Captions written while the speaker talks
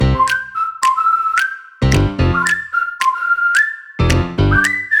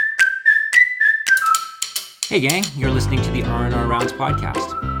Hey gang, you're listening to the R&R Rounds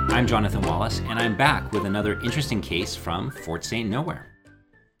podcast. I'm Jonathan Wallace, and I'm back with another interesting case from Fort St. Nowhere.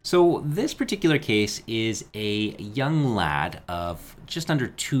 So this particular case is a young lad of just under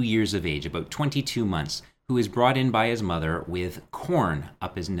 2 years of age, about 22 months, who is brought in by his mother with corn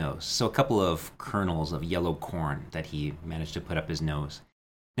up his nose. So a couple of kernels of yellow corn that he managed to put up his nose.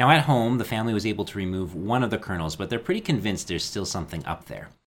 Now at home, the family was able to remove one of the kernels, but they're pretty convinced there's still something up there.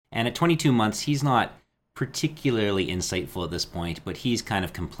 And at 22 months, he's not particularly insightful at this point, but he's kind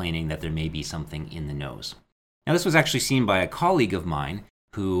of complaining that there may be something in the nose. Now this was actually seen by a colleague of mine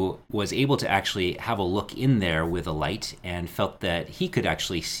who was able to actually have a look in there with a light and felt that he could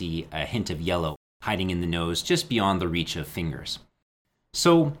actually see a hint of yellow hiding in the nose just beyond the reach of fingers.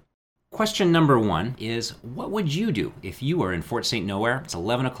 So question number one is, what would you do if you were in Fort St. Nowhere? It's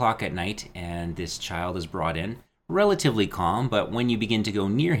 11 o'clock at night and this child is brought in. Relatively calm, but when you begin to go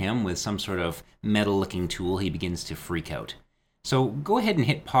near him with some sort of metal-looking tool, he begins to freak out. So go ahead and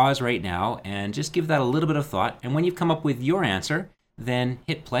hit pause right now and just give that a little bit of thought. And when you've come up with your answer, then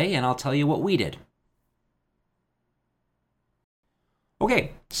hit play and I'll tell you what we did.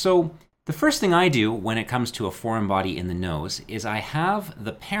 Okay, so the first thing I do when it comes to a foreign body in the nose is I have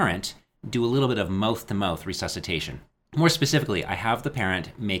the parent do a little bit of mouth-to-mouth resuscitation. More specifically, I have the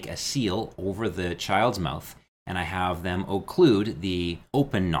parent make a seal over the child's mouth, and I have them occlude the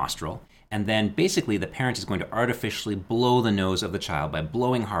open nostril, and then basically the parent is going to artificially blow the nose of the child by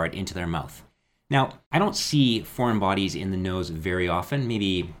blowing hard into their mouth. Now, I don't see foreign bodies in the nose very often,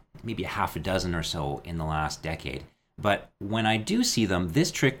 maybe a half a dozen or so in the last decade, but when I do see them,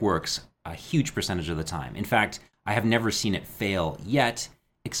 this trick works a huge percentage of the time. In fact, I have never seen it fail yet,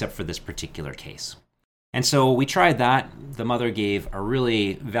 except for this particular case. And so we tried that. The mother gave a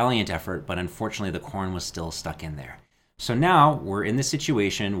really valiant effort, but unfortunately the corn was still stuck in there. So now we're in the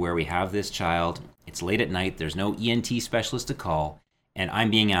situation where we have this child. It's late at night. There's no ENT specialist to call. And I'm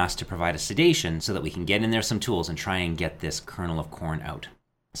being asked to provide a sedation so that we can get in there some tools and try and get this kernel of corn out.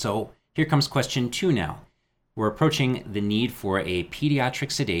 So here comes question 2 now. We're approaching the need for a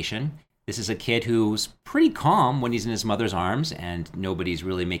pediatric sedation. This is a kid who's pretty calm when he's in his mother's arms and nobody's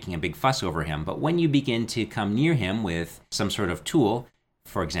really making a big fuss over him. But when you begin to come near him with some sort of tool,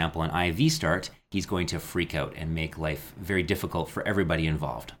 for example, an IV start, he's going to freak out and make life very difficult for everybody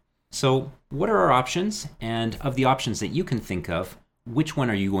involved. So what are our options? And of the options that you can think of, which one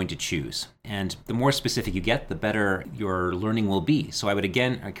are you going to choose? And the more specific you get, the better your learning will be. So I would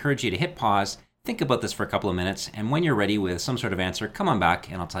again encourage you to hit pause, think about this for a couple of minutes, and when you're ready with some sort of answer, come on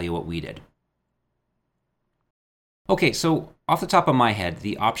back and I'll tell you what we did. Okay, so off the top of my head,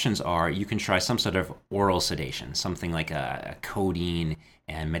 the options are you can try some sort of oral sedation, something like a codeine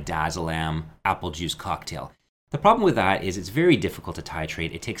and midazolam apple juice cocktail. The problem with that is it's very difficult to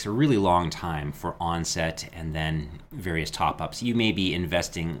titrate. It takes a really long time for onset and then various top-ups. You may be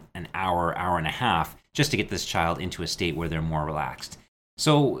investing an hour and a half just to get this child into a state where they're more relaxed.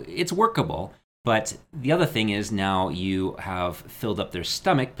 So it's workable. But the other thing is now you have filled up their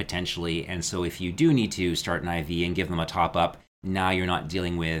stomach potentially, and so if you do need to start an IV and give them a top-up, now you're not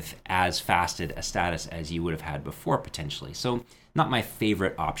dealing with as fasted a status as you would have had before potentially. So not my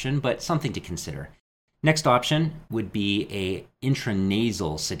favorite option, but something to consider. Next option would be a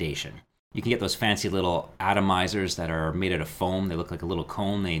intranasal sedation. You can get those fancy little atomizers that are made out of foam. They look like a little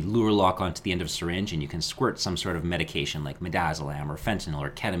cone. They lure lock onto the end of a syringe, and you can squirt some sort of medication like midazolam or fentanyl or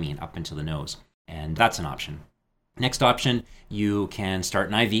ketamine up into the nose. And that's an option. Next option, you can start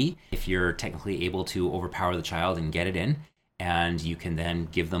an IV if you're technically able to overpower the child and get it in. And you can then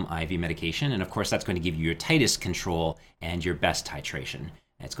give them IV medication. And of course, that's going to give you your tightest control and your best titration.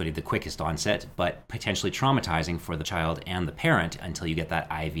 It's going to be the quickest onset, but potentially traumatizing for the child and the parent until you get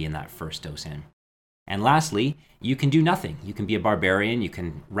that IV and that first dose in. And lastly, you can do nothing. You can be a barbarian. You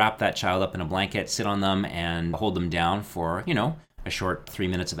can wrap that child up in a blanket, sit on them, and hold them down for, a short 3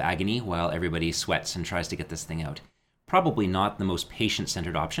 minutes of agony while everybody sweats and tries to get this thing out. Probably not the most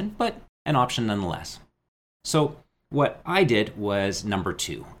patient-centered option, but an option nonetheless. So what I did was number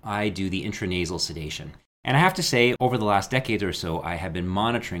 2. I do the intranasal sedation. And I have to say, over the last decade or so, I have been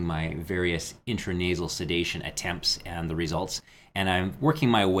monitoring my various intranasal sedation attempts and the results, and I'm working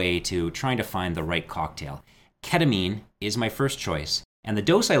my way to trying to find the right cocktail. Ketamine is my first choice, and the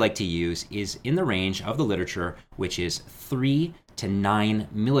dose I like to use is in the range of the literature, which is 3 to 9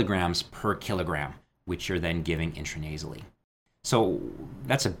 milligrams per kilogram, which you're then giving intranasally. So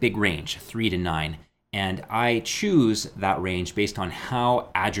that's a big range, 3 to 9, and I choose that range based on how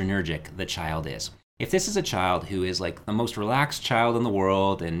adrenergic the child is. If this is a child who is like the most relaxed child in the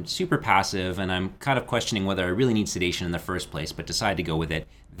world and super passive, and I'm kind of questioning whether I really need sedation in the first place, but decide to go with it,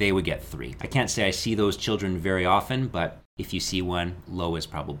 they would get 3. I can't say I see those children very often, but if you see one, low is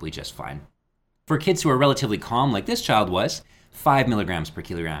probably just fine. For kids who are relatively calm, like this child was, 5 milligrams per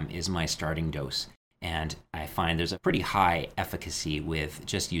kilogram is my starting dose. And I find there's a pretty high efficacy with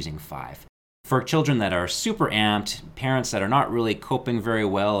just using 5. For children that are super amped, parents that are not really coping very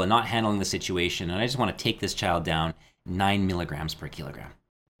well and not handling the situation, and I just want to take this child down, 9 milligrams per kilogram.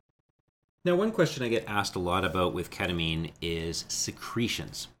 Now, one question I get asked a lot about with ketamine is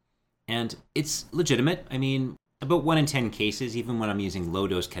secretions. And it's legitimate. I mean, about 1 in 10 cases, even when I'm using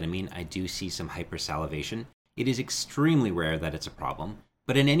low-dose ketamine, I do see some hypersalivation. It is extremely rare that it's a problem,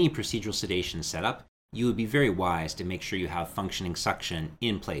 but in any procedural sedation setup, you would be very wise to make sure you have functioning suction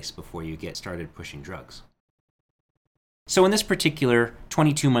in place before you get started pushing drugs. So in this particular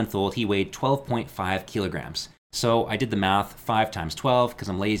 22-month-old, he weighed 12.5 kilograms. So I did the math, 5 times 12, because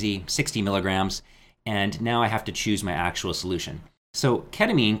I'm lazy, 60 milligrams, and now I have to choose my actual solution. So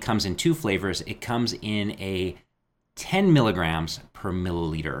ketamine comes in 2 flavors. It comes in a 10 milligrams per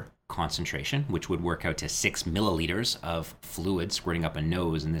milliliter concentration, which would work out to 6 milliliters of fluid squirting up a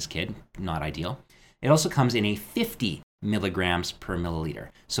nose in this kid. Not ideal. It also comes in a 50 milligrams per milliliter.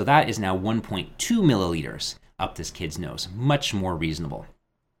 So that is now 1.2 milliliters up this kid's nose. Much more reasonable.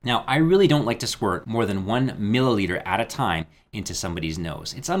 Now, I really don't like to squirt more than 1 milliliter at a time into somebody's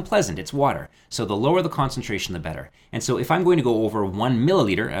nose. It's unpleasant, it's water. So the lower the concentration, the better. And so if I'm going to go over 1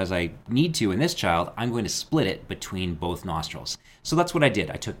 milliliter, as I need to in this child, I'm going to split it between both nostrils. So that's what I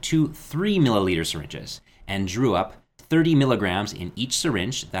did. I took 2 3 milliliter syringes and drew up 30 milligrams in each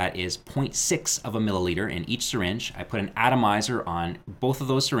syringe. That is 0.6 of a milliliter in each syringe. I put an atomizer on both of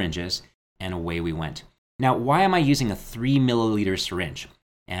those syringes, and away we went. Now, why am I using a 3 milliliter syringe?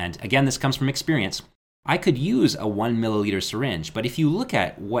 And again, this comes from experience. I could use a 1 milliliter syringe, but if you look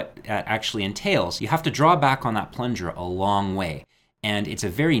at what that actually entails, you have to draw back on that plunger a long way. And it's a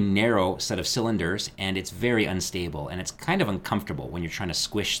very narrow set of cylinders, and it's very unstable, and it's kind of uncomfortable when you're trying to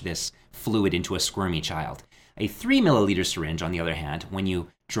squish this fluid into a squirmy child. A 3 milliliter syringe, on the other hand, when you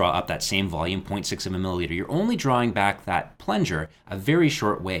draw up that same volume, 0.6 of a milliliter, you're only drawing back that plunger a very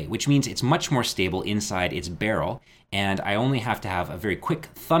short way, which means it's much more stable inside its barrel, and I only have to have a very quick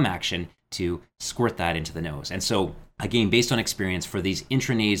thumb action to squirt that into the nose. And so, again, based on experience, for these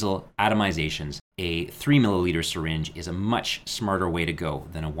intranasal atomizations, a 3 milliliter syringe is a much smarter way to go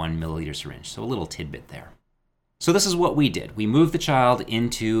than a 1 milliliter syringe. So a little tidbit there. So this is what we did. We moved the child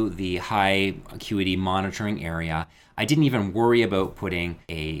into the high acuity monitoring area. I didn't even worry about putting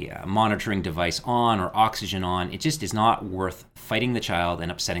a monitoring device on or oxygen on. It just is not worth fighting the child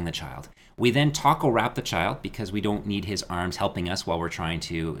and upsetting the child. We then taco wrap the child because we don't need his arms helping us while we're trying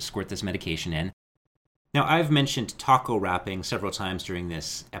to squirt this medication in. Now, I've mentioned taco wrapping several times during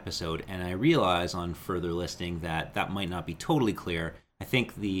this episode, and I realize on further listening that that might not be totally clear. I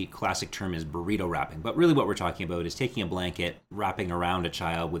think the classic term is burrito wrapping, but really what we're talking about is taking a blanket, wrapping around a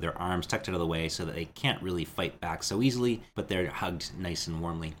child with their arms tucked out of the way so that they can't really fight back so easily, but they're hugged nice and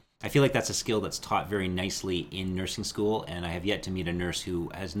warmly. I feel like that's a skill that's taught very nicely in nursing school, and I have yet to meet a nurse who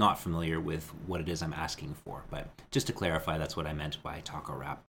is not familiar with what it is I'm asking for. But just to clarify, that's what I meant by taco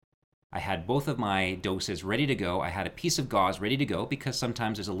wrap. I had both of my doses ready to go. I had a piece of gauze ready to go because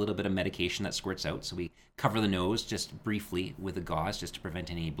sometimes there's a little bit of medication that squirts out. So we cover the nose just briefly with the gauze just to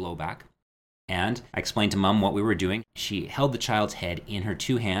prevent any blowback. And I explained to Mom what we were doing. She held the child's head in her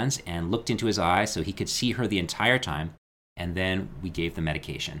 2 hands and looked into his eyes so he could see her the entire time. And then we gave the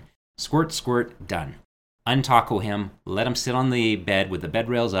medication. Squirt, squirt, done. Untaco him, let him sit on the bed with the bed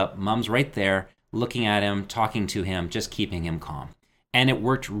rails up. Mom's right there, looking at him, talking to him, just keeping him calm. And it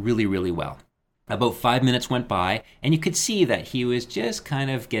worked really, really well. About 5 minutes went by, and you could see that he was just kind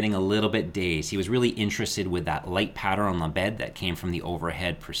of getting a little bit dazed. He was really interested with that light pattern on the bed that came from the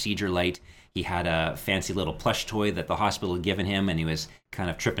overhead procedure light. He had a fancy little plush toy that the hospital had given him, and he was kind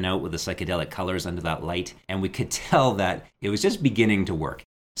of tripping out with the psychedelic colors under that light. And we could tell that it was just beginning to work.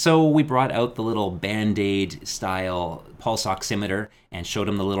 So we brought out the little Band-Aid style pulse oximeter and showed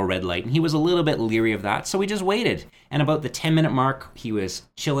him the little red light. And he was a little bit leery of that, so we just waited. And about the 10-minute mark, he was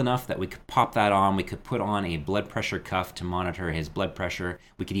chill enough that we could pop that on. We could put on a blood pressure cuff to monitor his blood pressure.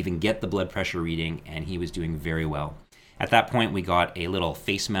 We could even get the blood pressure reading, and he was doing very well. At that point, we got a little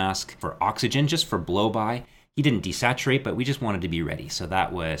face mask for oxygen, just for blow-by. He didn't desaturate, but we just wanted to be ready. So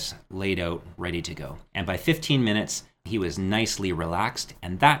that was laid out, ready to go. And by 15 minutes, he was nicely relaxed,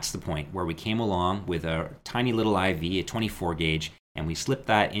 and that's the point where we came along with a tiny little IV, a 24 gauge, and we slipped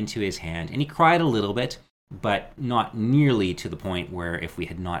that into his hand. And he cried a little bit, but not nearly to the point where if we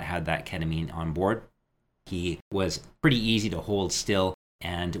had not had that ketamine on board, He was pretty easy to hold still.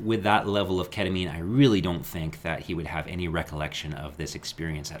 And with that level of ketamine, I really don't think that he would have any recollection of this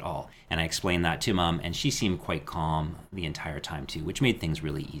experience at all. And I explained that to Mom, and she seemed quite calm the entire time too, which made things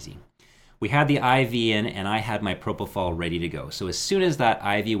really easy. We had the IV in, and I had my propofol ready to go. So as soon as that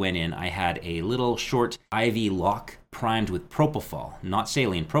IV went in, I had a little short IV lock primed with propofol, not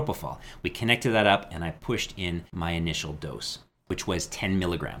saline, propofol. We connected that up, and I pushed in my initial dose, which was 10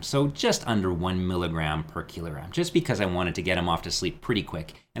 milligrams. So just under 1 milligram per kilogram, just because I wanted to get him off to sleep pretty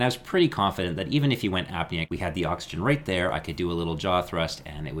quick. And I was pretty confident that even if he went apneic, we had the oxygen right there. I could do a little jaw thrust,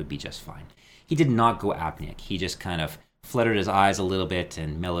 and it would be just fine. He did not go apneic. He just kind of fluttered his eyes a little bit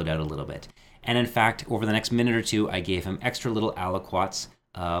and mellowed out a little bit. And in fact, over the next minute or two, I gave him extra little aliquots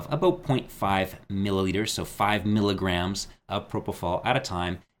of about 0.5 milliliters, so 5 milligrams of propofol at a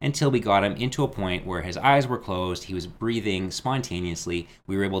time, until we got him into a point where his eyes were closed, he was breathing spontaneously.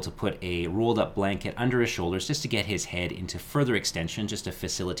 We were able to put a rolled up blanket under his shoulders just to get his head into further extension, just to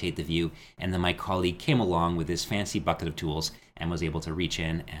facilitate the view. And then my colleague came along with his fancy bucket of tools and was able to reach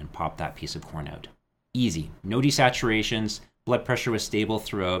in and pop that piece of corn out. Easy, no desaturations, blood pressure was stable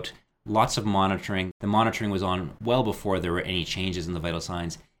throughout, lots of monitoring. The monitoring was on well before there were any changes in the vital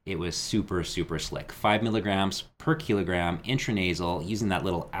signs. It was super, super slick. 5 milligrams per kilogram intranasal using that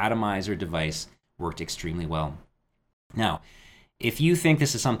little atomizer device worked extremely well. Now, if you think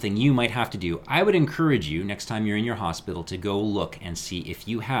this is something you might have to do, I would encourage you next time you're in your hospital to go look and see if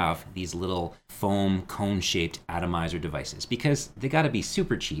you have these little foam cone-shaped atomizer devices, because they got to be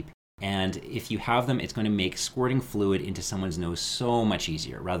super cheap. And if you have them, it's going to make squirting fluid into someone's nose so much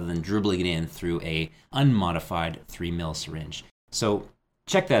easier rather than dribbling it in through a unmodified 3 ml syringe. So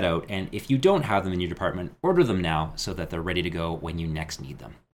check that out. And if you don't have them in your department, order them now so that they're ready to go when you next need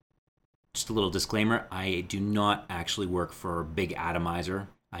them. Just a little disclaimer, I do not actually work for Big Atomizer.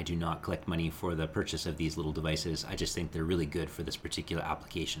 I do not collect money for the purchase of these little devices. I just think they're really good for this particular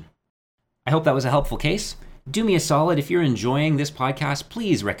application. I hope that was a helpful case. Do me a solid, if you're enjoying this podcast,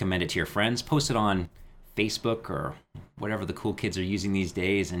 please recommend it to your friends. Post it on Facebook or whatever the cool kids are using these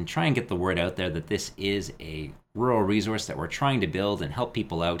days, and try and get the word out there that this is a rural resource that we're trying to build and help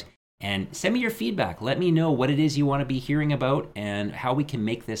people out. And send me your feedback. Let me know what it is you want to be hearing about and how we can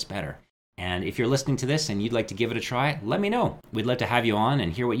make this better. And if you're listening to this and you'd like to give it a try, let me know. We'd love to have you on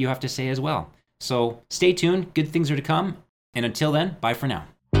and hear what you have to say as well. So stay tuned. Good things are to come. And until then, bye for now.